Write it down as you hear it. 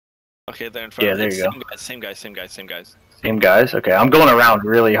Okay, they're in front Yeah, of there me. you go. Same guys. Same guys? Okay, I'm going around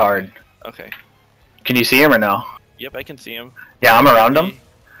really hard. Okay. Can you see him or no? Yep, I can see him. Yeah, I'm around him.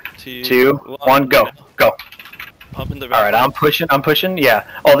 3, 2, 2, 1, go. Go. Pumping the Alright, I'm pushing, yeah.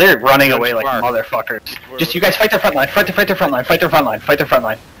 Oh, they're running away like Mark. motherfuckers. Just you guys fight their front line, fight their front line, fight their front line, fight their front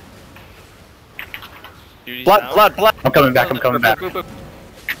line. Blood! I'm coming back, I'm coming back.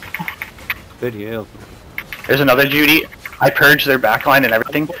 Good heal. There's another Judy. I purged their back line and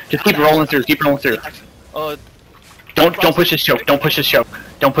everything. Just keep rolling through, keep rolling through. Don't push this choke, don't push this choke.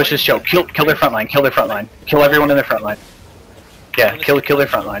 Don't push this choke. Kill their front line, kill their front line. Kill everyone in their front line. Yeah, kill their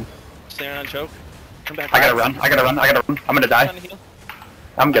front line. Staring on choke. Come back. I gotta run. I'm gonna die.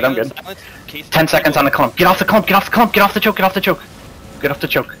 I'm good. 10 seconds on the clump. Get off the clump, get off the choke. Get off the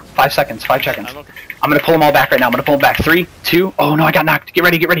choke. 5 seconds. I'm gonna pull them all back right now. I'm gonna pull them back. 3, 2, oh no, I got knocked. Get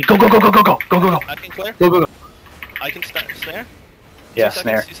ready. Go. I can clear. Go. I can snare. Yeah, 2 seconds,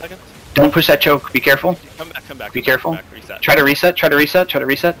 snare. 2 seconds. Don't push that choke. Be careful. Come back. Be careful. Reset. Try to reset.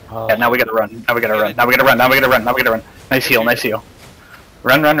 Oh. Yeah, now we gotta run. Now we gotta run. Nice heal.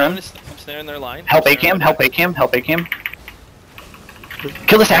 Run. I'm snaring their line. Help A-cam. Kill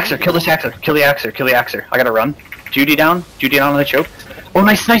the Axer. I gotta run. Judy down on the choke. Oh,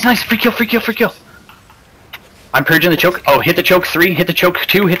 nice. Free kill. I'm purging the choke. Oh, hit the choke 3, hit the choke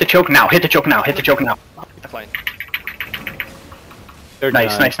 2, hit the choke now. Fine.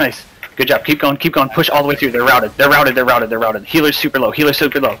 Nice. Good job. Keep going. Push all the way through. They're routed. Healer's super low. Kill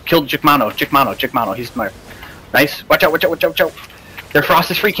Jikmano. He's smart. Nice. Watch out. Their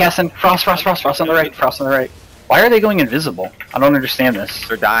frost is free casting. Frost on the right. Why are they going invisible? I don't understand this.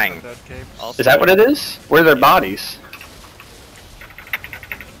 They're dying. Is that what it is? Where are their bodies?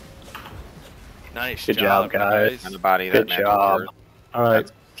 Nice. Good job, guys. On the body. Good job. Alright,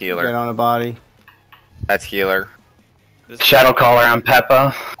 That's get healer. on a body. That's healer. Shadow Caller on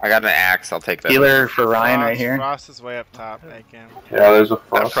Peppa. I got an axe. I'll take that. Healer for Ryan right here. Frost is way up top. A-cam. Yeah, there's a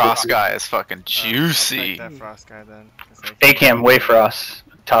That frost guy is fucking juicy. That Frost guy then. A-cam, wait for us.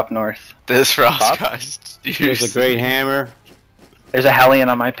 Top north. This frost Top? guy's There's juicy. a great hammer. There's a Hellion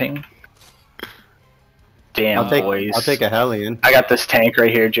on my ping. Damn, boys. I'll take a Hellion. I got this tank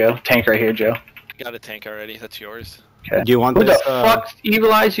right here, Joe. Got a tank already. That's yours. Okay. Do you want Who this? the fuck,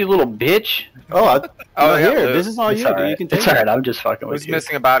 Evil Eyes, you little bitch? Oh, Oh, yeah, here. Lou. This is all It's you. Dude. alright. You can take It's it. alright, I'm just fucking with Who's you.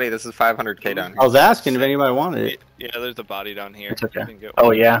 missing a body? This is 500k down I here. was asking if anybody wanted it. Yeah, there's a body down here. It's okay. You can go- Oh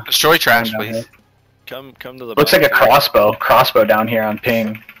yeah. Destroy trash, Down please. here. Come to the. Looks like a bottom. crossbow down here on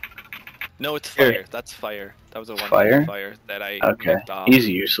ping. No, it's Here. fire. That's fire. That was a Fire? fire that I. Okay, ripped off. he's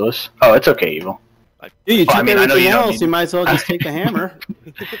useless. Oh, it's okay, Evil. Dude, you Well, I took mean, I know everything you don't else. need- You might as well just take the hammer.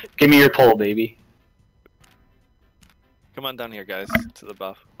 Give me your pole, baby. Come on down here, guys, to the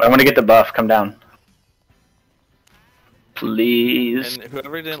buff. I want to get the buff, come down. Please. And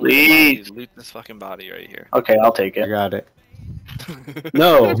whoever didn't Please. loot this fucking body right here. Okay, I'll take I it. got it.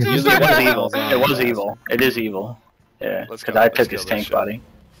 No, It was evil. It was evil. It is evil. Yeah, Let's because go. I Let's took kill his this tank shit. body.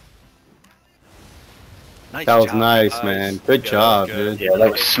 Nice That was job, nice, guys. man. Good Yeah, job, that was good. dude. Yeah,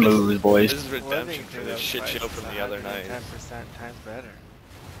 that was smooth, boys. This is redemption for this shit show from the other night. 10% times better.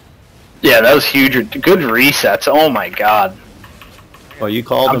 Yeah, that was huge. Good resets. Oh my god. Well, you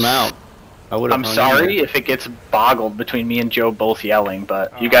called I'm them s- out. I would have. I'm sorry if it gets boggled between me and Joe both yelling,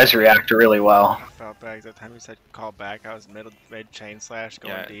 but you guys react really well. I felt bad 'cause the time you said call back, I was mid chain slash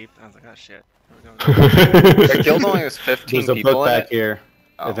going Yeah. deep. I was like, oh shit. We're going Their guild only has 15 There's a people book in back it. here.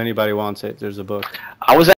 Oh. If anybody wants it, there's a book. I was